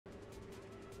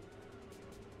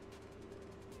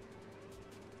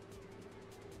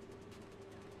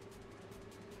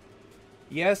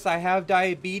Yes, I have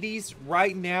diabetes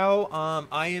right now.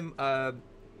 I am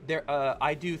there.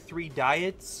 I do three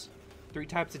diets, three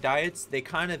types of diets. They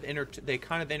kind of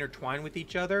intertwine with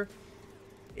each other.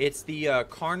 It's the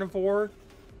carnivore,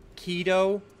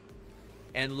 keto,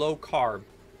 and low carb.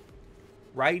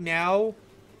 Right now,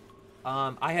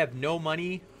 I have no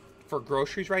money for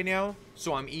groceries right now,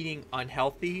 so I'm eating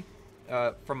unhealthy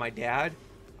from my dad.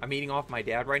 I'm eating off my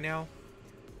dad right now.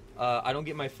 I don't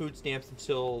get my food stamps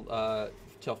until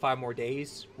 5 more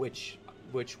days, which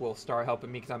will start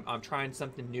helping me because I'm trying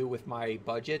something new with my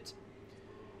budget.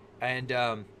 And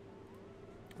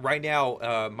right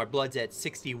now, my blood's at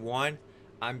 61.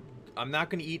 I'm I'm not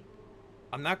gonna eat.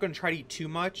 I'm not gonna try to eat too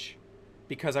much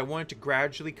because I want it to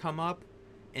gradually come up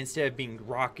instead of being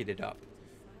rocketed up.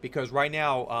 Because right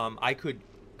now, I could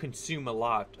consume a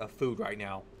lot of food right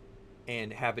now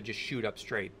and have it just shoot up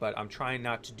straight. But I'm trying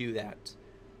not to do that.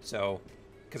 So,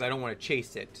 because I don't want to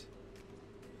chase it.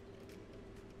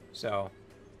 So,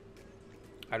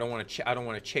 I don't want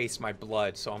to chase my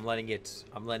blood. So I'm letting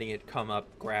it come up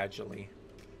gradually.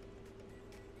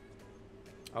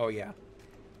 Oh yeah.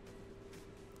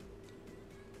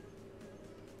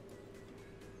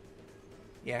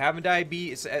 Yeah, having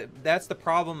diabetes, that's the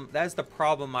problem. That's the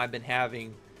problem I've been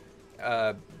having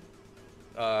uh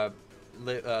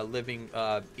living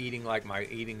eating like my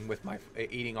eating with my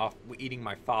eating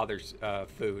my father's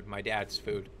food, my dad's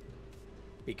food,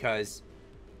 because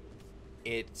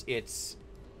it's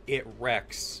it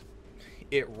wrecks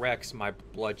my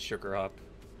blood sugar up.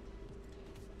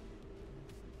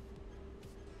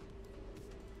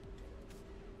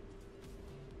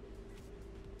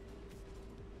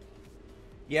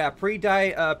 Yeah,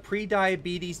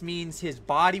 pre-diabetes means his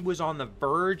body was on the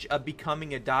verge of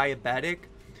becoming a diabetic,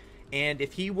 and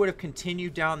if he would have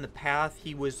continued down the path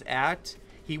he was at,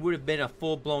 he would have been a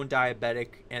full-blown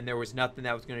diabetic, and there was nothing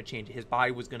that was going to change. His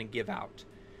body was going to give out.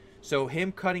 So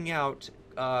him cutting out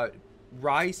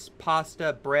rice,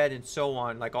 pasta, bread, and so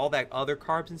on, like all that other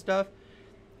carbs and stuff,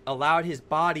 allowed his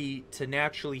body to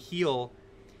naturally heal.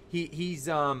 He's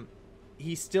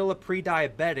still a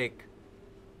pre-diabetic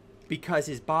because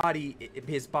his body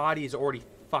is already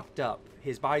fucked up.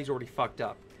 His body's already fucked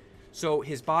up. So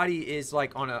his body is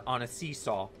like on a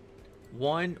seesaw.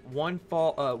 One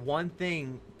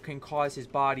thing can cause his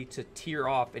body to tear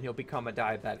off and he'll become a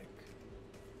diabetic.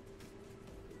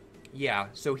 Yeah,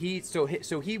 he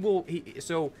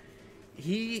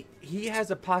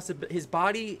has a his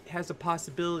body has a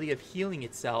possibility of healing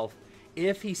itself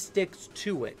if he sticks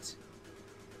to it.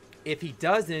 If he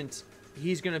doesn't,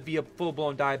 he's going to be a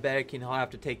full-blown diabetic and he'll have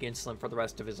to take insulin for the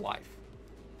rest of his life.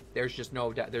 There's just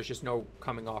no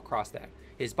coming across that.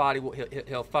 His body will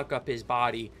he'll fuck up his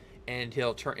body and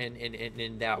he'll turn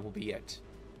and that will be it.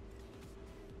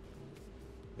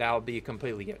 That will be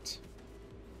completely it.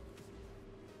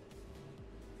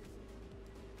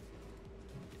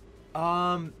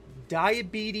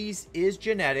 Diabetes is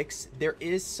genetics. There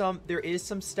is some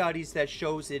studies that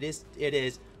shows it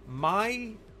is.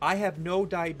 I have no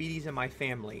diabetes in my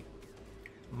family.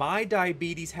 My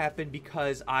diabetes happened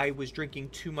because I was drinking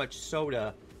too much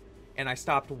soda and I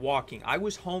stopped walking. I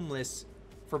was homeless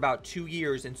for about 2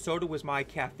 years and soda was my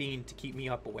caffeine to keep me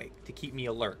up awake, to keep me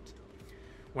alert.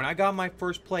 When I got my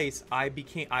first place, I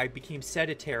became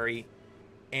sedentary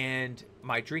and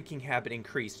my drinking habit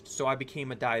increased. So I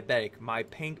became a diabetic.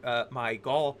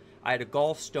 I had a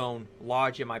gallstone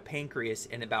lodge in my pancreas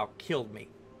and about killed me.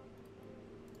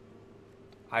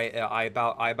 I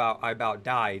about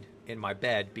died in my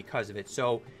bed because of it.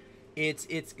 So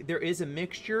there is a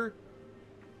mixture,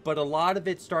 but a lot of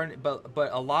it starting but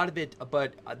a lot of it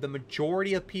but the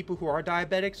majority of people who are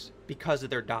diabetics because of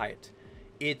their diet.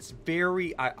 It's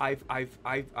very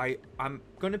I'm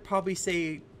gonna probably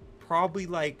say probably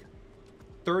like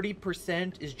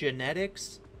 30% is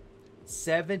genetics,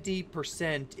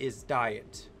 70% is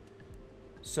diet.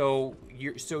 So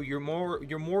you're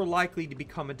more likely to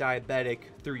become a diabetic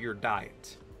through your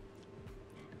diet.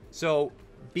 So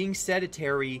being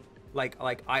sedentary,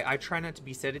 I try not to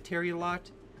be sedentary a lot.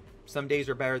 Some days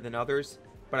are better than others,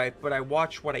 but I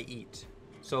watch what I eat.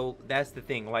 So that's the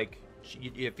thing. Like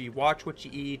if you watch what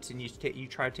you eat and you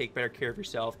try to take better care of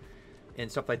yourself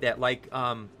and stuff like that. Like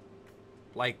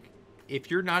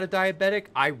if you're not a diabetic,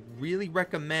 I really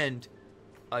recommend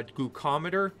a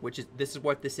glucometer, this is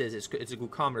what this is. It's a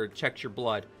glucometer. It checks your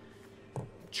blood.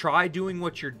 Try doing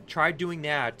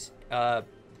that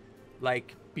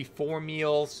like before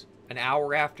meals, an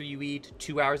hour after you eat,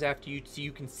 2 hours after you eat, so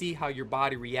you can see how your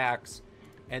body reacts,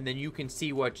 and then you can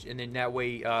see and then that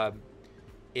way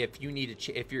if you need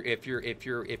to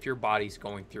if your body's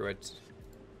going through it,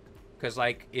 Because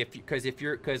like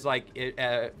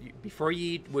before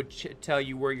you eat would tell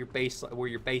you where your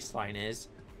baseline is.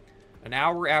 An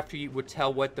hour after you would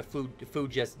tell what the food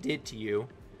just did to you.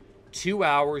 2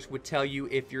 hours would tell you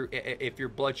if your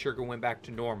blood sugar went back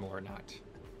to normal or not.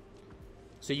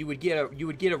 So you would get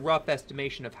a rough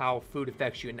estimation of how food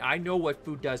affects you. And I know what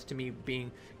food does to me,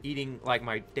 eating like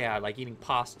my dad, like eating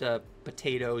pasta,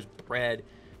 potatoes, bread,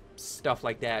 stuff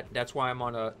like that. That's why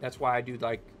I do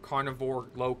like carnivore,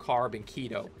 low carb, and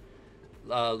keto.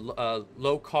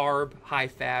 Low carb, high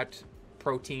fat,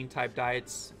 protein type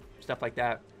diets, stuff like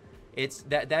that.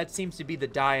 That seems to be the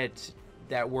diet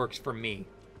that works for me.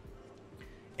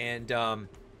 And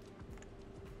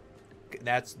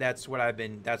that's what I've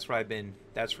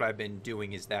been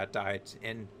doing, is that diet.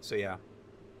 And so yeah,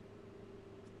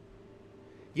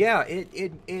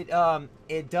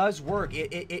 it does work.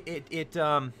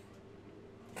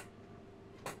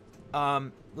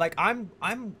 Like I'm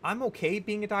okay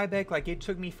being a diabetic. Like it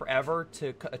took me forever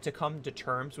to come to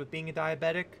terms with being a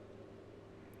diabetic,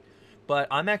 but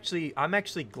I'm actually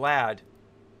glad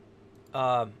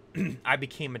I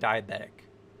became a diabetic,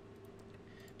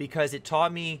 because it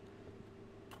taught me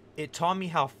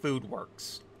how food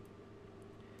works.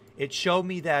 It showed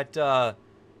me that the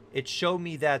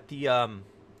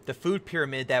food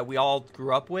pyramid that we all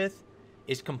grew up with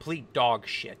is complete dog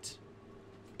shit.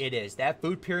 It is. That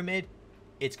food pyramid,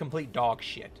 it's complete dog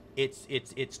shit.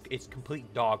 It's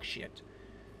complete dog shit.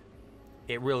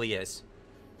 It really is.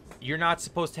 You're not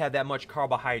supposed to have that much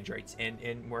carbohydrates,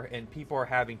 and people are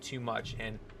having too much,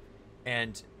 and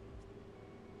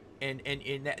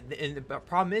the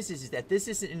problem is that this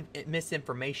isn't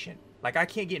misinformation. Like, I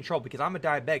can't get in trouble because I'm a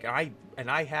diabetic, and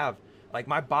I have, like,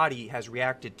 my body has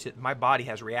reacted to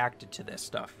this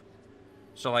stuff.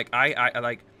 So like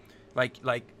I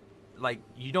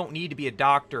you don't need to be a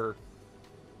doctor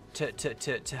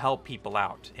to help people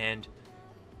out. And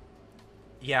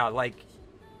yeah, like,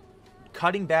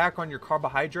 cutting back on your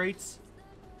carbohydrates,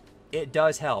 it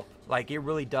does help. Like, it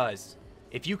really does.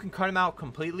 If you can cut them out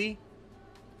completely,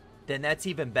 then that's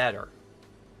even better.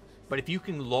 But if you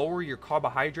can lower your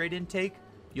carbohydrate intake,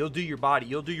 you'll do your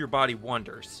body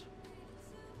wonders.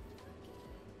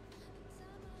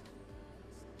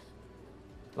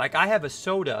 Like, I have a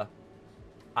soda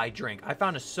I drink. I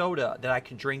found a soda that I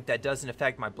can drink that doesn't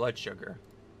affect my blood sugar.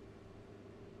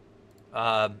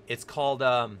 It's called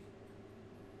the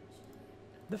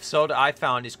soda I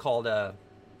found is called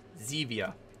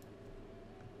Zevia.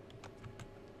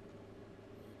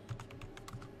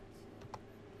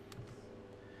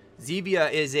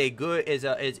 Zevia is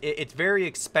it's very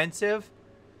expensive.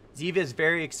 Zevia is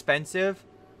very expensive,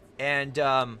 and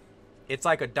it's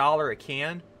like $1 a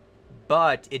can,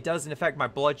 but it doesn't affect my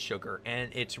blood sugar,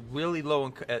 and it's really low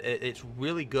in, it's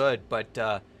really good.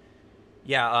 But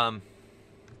yeah,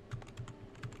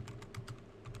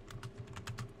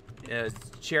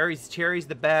 cherry's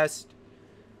the best.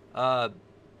 Zevia.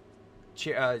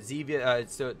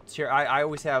 I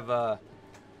always have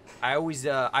I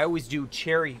always do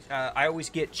cherry. I always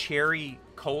get cherry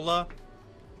cola,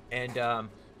 and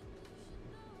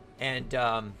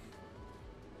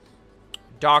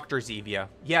Dr. Zevia.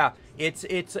 Yeah, it's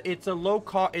a low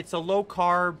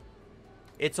carb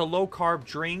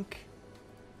drink.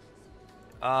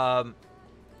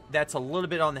 That's a little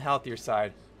bit on the healthier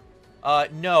side.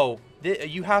 No,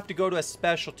 you have to go to a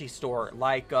specialty store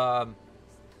like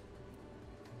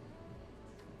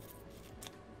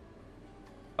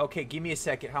Okay, give me a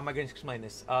second. How am I going to explain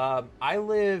this? I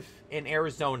live in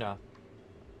Arizona.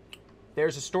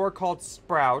 There's a store called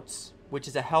Sprouts, which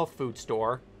is a health food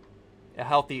store, a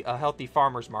healthy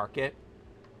farmer's market.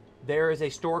 There is a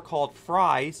store called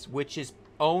Fry's, which is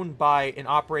owned by and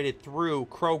operated through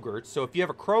Kroger's. So if you have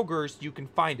a Kroger's, you can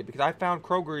find it, because I found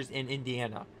Kroger's in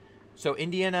Indiana. So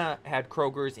Indiana had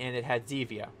Kroger's and it had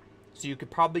Zevia. So you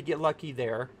could probably get lucky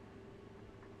there.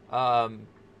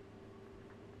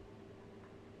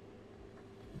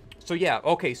 So yeah,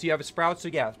 okay, so you have a Sprouts. So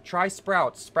yeah, try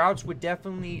Sprouts. Sprouts would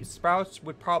probably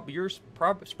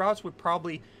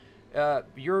I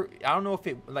don't know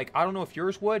if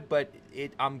yours would, but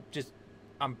I'm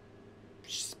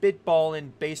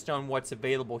spitballing based on what's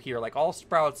available here. Like, all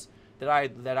Sprouts that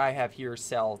I have here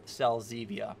sell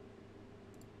Zevia.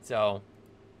 So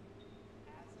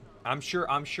I'm sure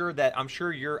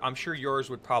yours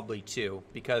would probably too,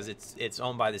 because it's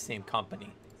owned by the same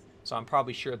company. So I'm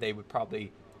probably sure they would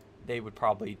probably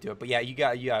do it. But yeah, you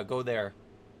gotta go there.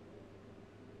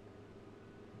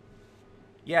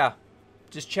 Yeah,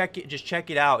 just check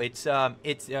it out.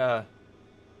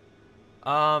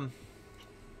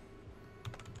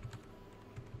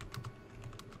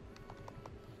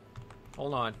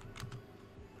 Hold on.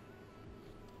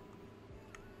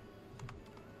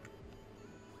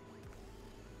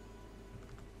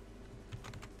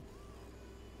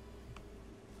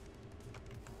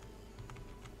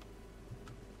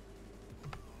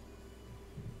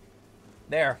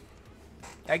 There.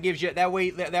 That gives you that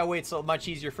way. That way, it's so much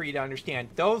easier for you to understand.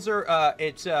 Those are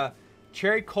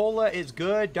Cherry Cola is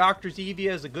good. Dr.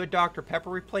 Zevia is a good Dr. Pepper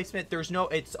replacement. There's no.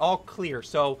 It's all clear.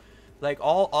 So, like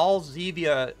all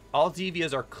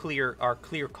Zevias are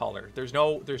clear color. There's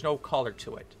no color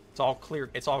to it. It's all clear.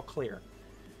 It's all clear.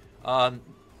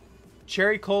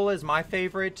 Cherry Cola is my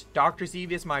favorite. Dr.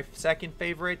 Zevia is my second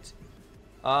favorite.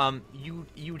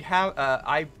 You'd have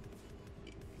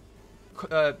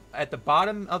at the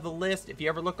bottom of the list, if you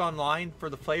ever look online for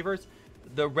the flavors,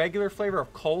 the regular flavor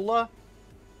of cola,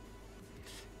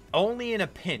 only in a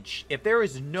pinch. If there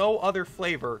is no other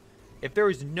flavor,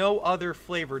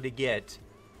 to get,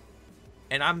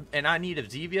 and I need a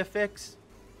Zevia fix,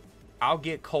 I'll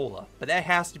get cola. But that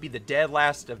has to be the dead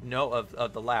last of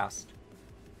the last.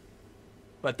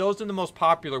 But those are the most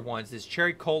popular ones, is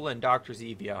Cherry Cola and Dr.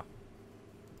 Zevia.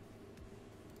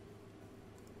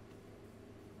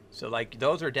 So like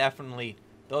those are definitely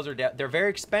they're very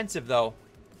expensive though.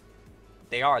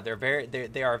 They are not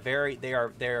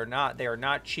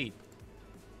cheap.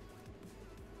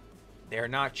 They are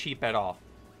not cheap at all.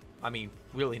 I mean,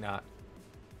 really not.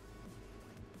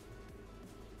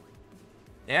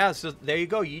 Yeah, so there you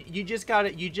go. You just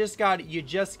gotta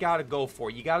go for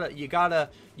it. You gotta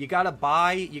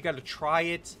buy, you gotta try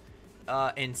it,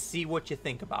 and see what you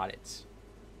think about it.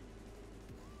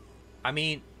 I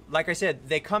mean, like I said,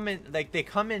 they come in like,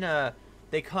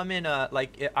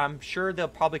 I'm sure they'll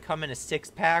probably come in a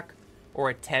 6-pack or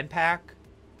a 10-pack.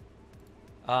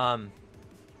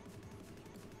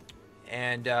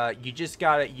 And you just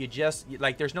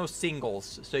like, there's no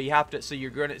singles, so you're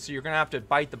gonna have to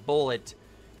bite the bullet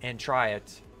and try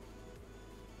it.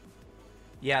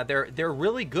 Yeah, they're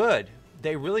really good.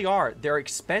 They really are. They're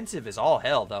expensive as all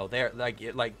hell though.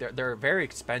 They're very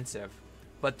expensive,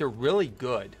 but they're really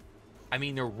good. I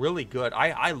mean, they're really good.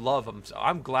 I love them. So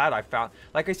I'm glad I found,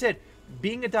 like I said,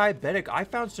 being a diabetic, I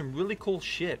found some really cool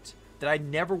shit that I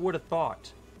never would have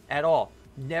thought at all.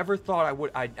 Never thought I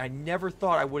would. I never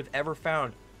thought I would have ever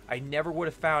found. I never would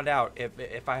have found out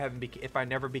if I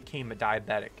never became a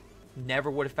diabetic.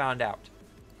 Never would have found out.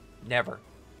 Never.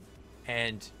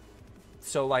 And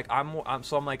so like I'm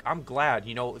glad.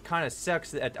 You know, it kind of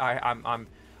sucks that I'm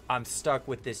stuck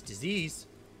with this disease,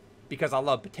 because I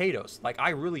love potatoes. Like,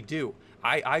 I really do.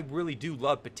 I really do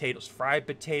love potatoes. Fried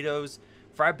potatoes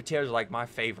are like my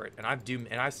favorite, and I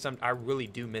really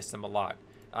do miss them a lot.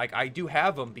 Like, I do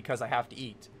have them because I have to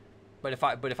eat. But if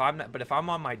I'm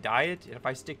on my diet, and if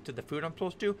I stick to the food I'm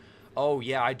supposed to, oh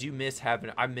yeah, I miss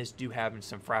having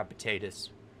some fried potatoes.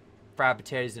 Fried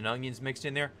potatoes and onions mixed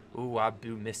in there. Ooh, I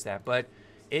do miss that. But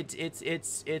it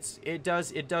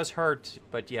does hurt,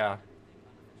 but yeah.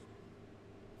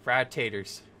 Fried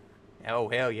taters. Oh,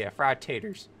 hell yeah, fried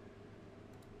taters.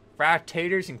 Fried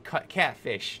taters and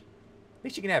catfish. At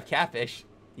least you can have catfish.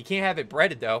 You can't have it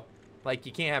breaded, though. Like,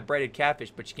 you can't have breaded catfish,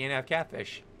 but you can have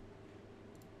catfish.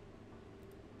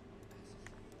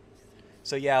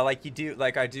 So, yeah, like, there's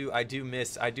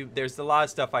a lot of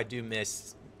stuff I do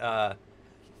miss,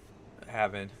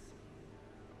 having.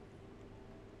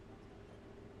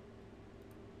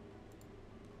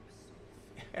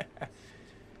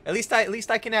 At least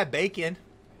I can have bacon.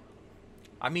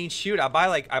 I mean, shoot, I buy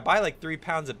like 3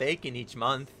 pounds of bacon each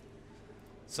month.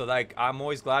 So like, I'm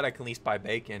always glad I can at least buy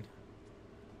bacon.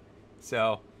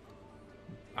 So,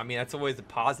 I mean, that's always the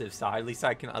positive side. At least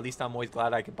I'm always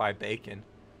glad I could buy bacon.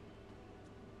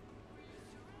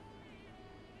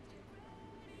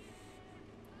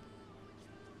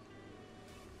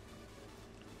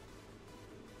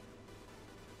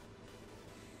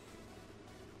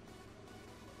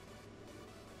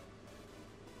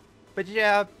 But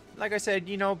yeah, like I said,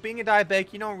 you know, being a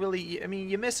diabetic, you don't really, I mean,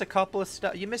 you miss a couple of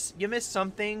stuff. You miss some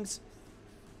things,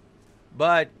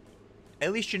 but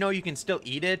at least you know you can still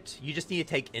eat it. You just need to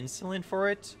take insulin for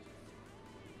it.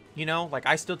 You know, like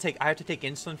I have to take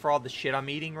insulin for all the shit I'm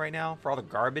eating right now, for all the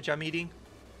garbage I'm eating.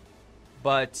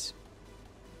 But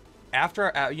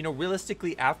after, you know,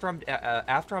 realistically, if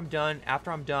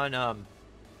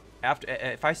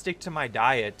I stick to my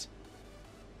diet,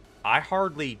 I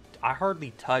hardly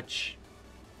touch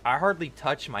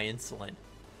my insulin,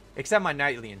 except my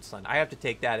nightly insulin. I have to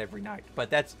take that every night,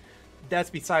 but that's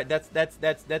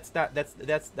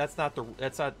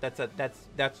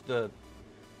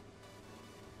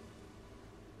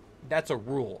a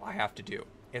rule I have to do.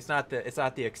 It's not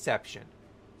the exception,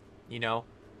 you know.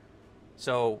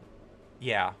 So,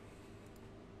 yeah.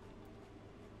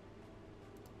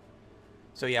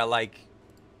 So yeah, like,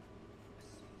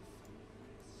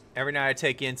 every night I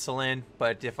take insulin,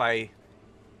 but if I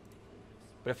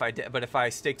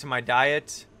stick to my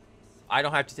diet, I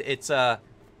don't have to.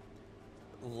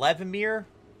 Levemir.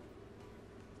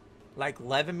 Like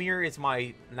Levemir is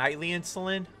my nightly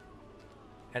insulin,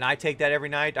 and I take that every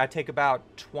night. I take about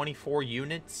 24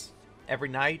 units every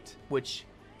night, which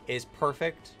is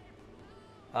perfect.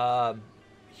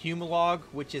 Humalog,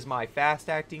 which is my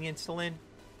fast-acting insulin.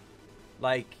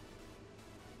 Like,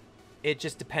 it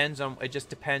just depends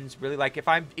really. Like, if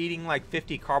I'm eating like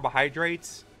 50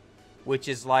 carbohydrates, which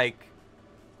is like,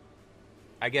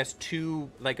 I guess two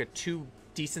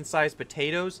decent-sized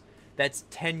potatoes, that's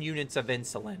 10 units of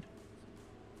insulin.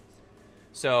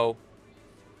 So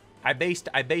I based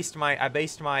my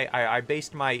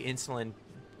insulin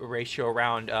ratio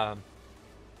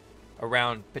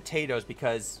around potatoes,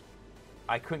 because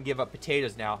I couldn't give up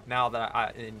potatoes now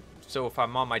that so if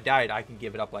I'm on my diet, I can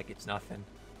give it up like it's nothing.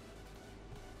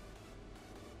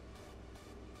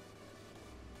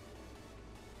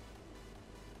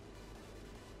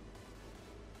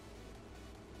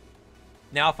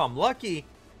 Now if I'm lucky,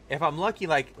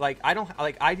 like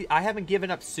I haven't given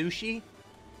up sushi,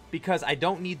 because I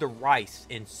don't need the rice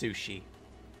in sushi.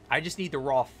 I just need the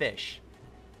raw fish.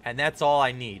 And that's all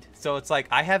I need. So it's like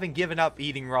I haven't given up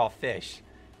eating raw fish.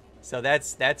 So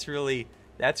that's the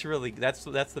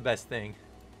best thing.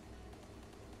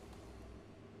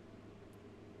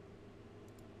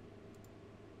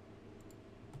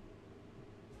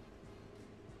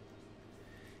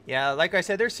 Yeah, like I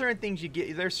said, there's certain things you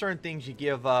get. There's certain things you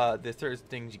give. There's certain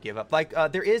things you give up. Like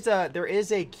there is a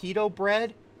keto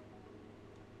bread.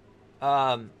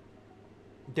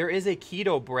 There is a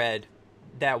keto bread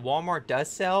that Walmart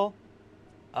does sell.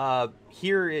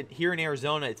 Here in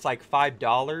Arizona, it's like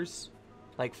 $5,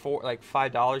 like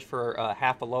 $5 for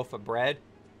half a loaf of bread,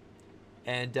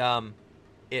 and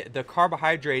the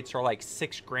carbohydrates are like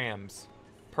 6 grams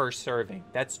per serving.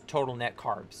 That's total net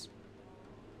carbs.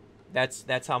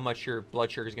 That's how much your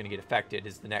blood sugar is going to get affected,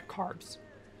 is the net carbs.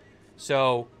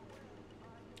 So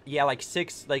yeah, like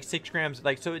 6 grams,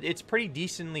 like, so it's pretty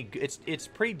decently, it's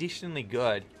pretty decently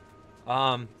good.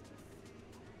 I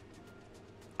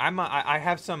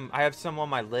have some on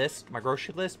my list, my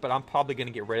grocery list, but I'm probably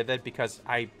gonna get rid of it because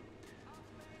I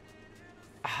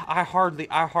hardly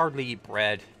eat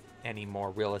bread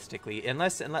anymore, realistically,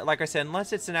 unless like I said,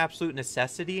 unless it's an absolute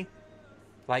necessity.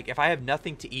 Like if I have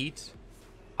nothing to eat,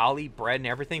 I'll eat bread and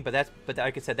everything, but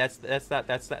like I said, that's not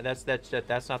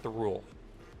the rule.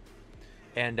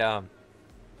 And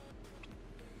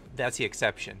that's the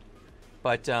exception.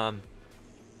 But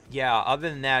yeah, other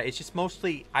than that, it's just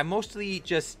I mostly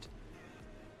just,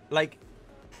 like,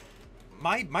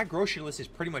 my grocery list is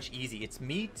pretty much easy. It's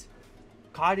meat,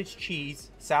 cottage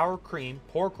cheese, sour cream,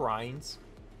 pork rinds,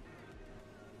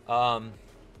 my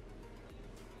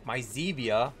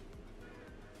Zevia.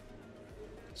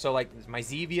 So like my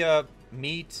Zevia,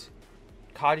 meat,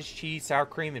 cottage cheese, sour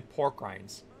cream, and pork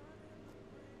rinds.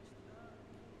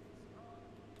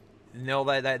 No,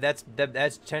 that's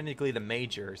technically the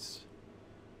majors,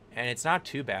 and it's not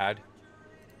too bad.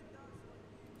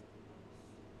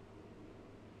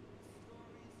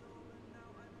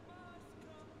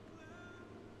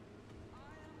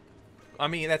 I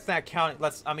mean, that's not counting.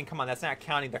 I mean, come on, that's not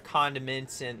counting the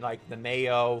condiments and like the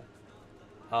mayo,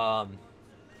 and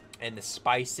the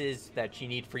spices that you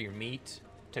need for your meat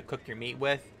to cook your meat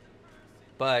with.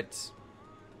 But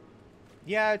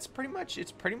yeah, it's pretty much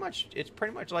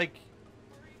like,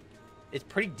 it's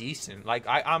pretty decent. Like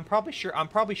I'm probably sure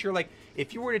like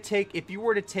if you were to take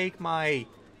my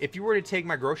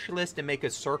grocery list and make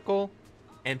a circle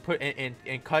and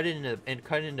cut it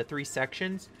into 3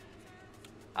 sections,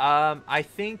 I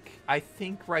think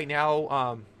right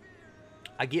now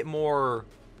I get more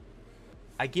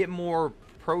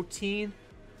protein.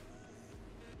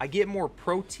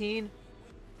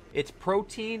 It's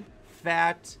protein,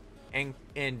 fat, and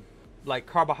like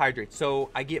carbohydrates. So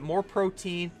I get more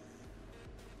protein,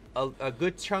 a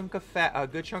good chunk of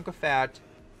fat,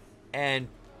 and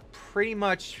pretty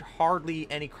much hardly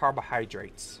any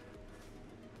carbohydrates.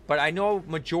 But I know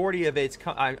majority of it's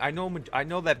I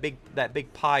know that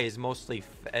big pie is mostly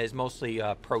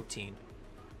protein.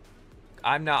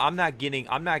 I'm not getting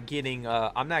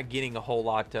a whole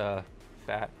lot of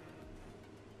fat.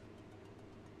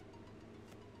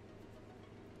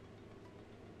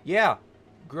 Yeah,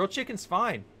 grilled chicken's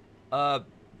fine. I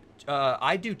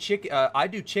do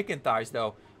chicken thighs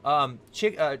though.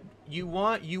 You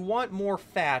want more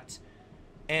fat,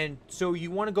 and so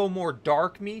you want to go more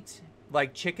dark meat,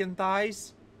 like chicken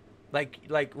thighs. Like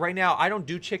right now, I don't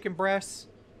do chicken breasts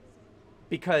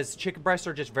because chicken breasts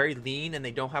are just very lean and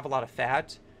they don't have a lot of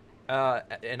fat.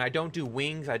 And I don't do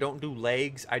wings. I don't do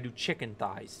legs. I do chicken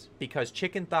thighs because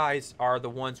chicken thighs are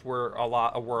the ones where a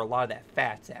lot of that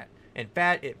fat's at. And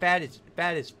fat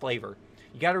is flavor.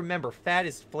 You got to remember, fat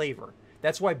is flavor.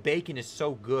 That's why bacon is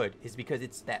so good, is because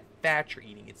it's that fat you're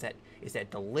eating. It's that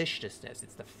deliciousness.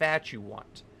 It's the fat you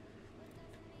want.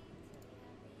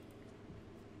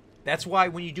 That's why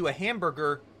when you do a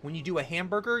hamburger,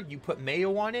 you put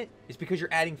mayo on it. It's because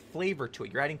you're adding flavor to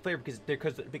it. You're adding flavor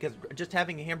because just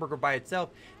having a hamburger by itself,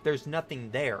 there's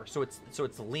nothing there. So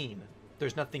it's lean.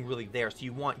 There's nothing really there. So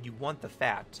you want the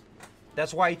fat.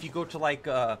 That's why if you go to like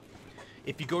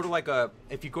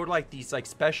these like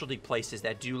specialty places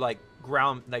that do like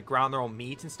ground their own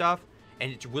meat and stuff,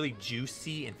 and it's really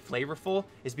juicy and flavorful,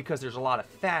 is because there's a lot of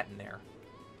fat in there.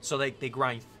 So they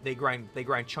grind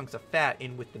chunks of fat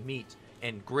in with the meat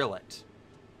and grill it.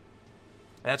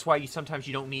 That's why you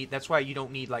don't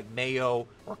need like mayo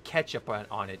or ketchup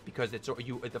on it, because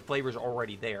the flavor's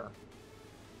already there.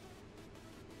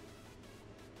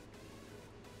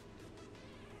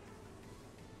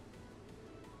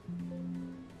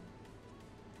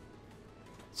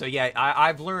 So yeah,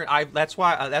 that's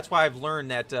why I've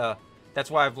learned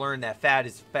that fat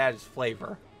is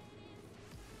flavor.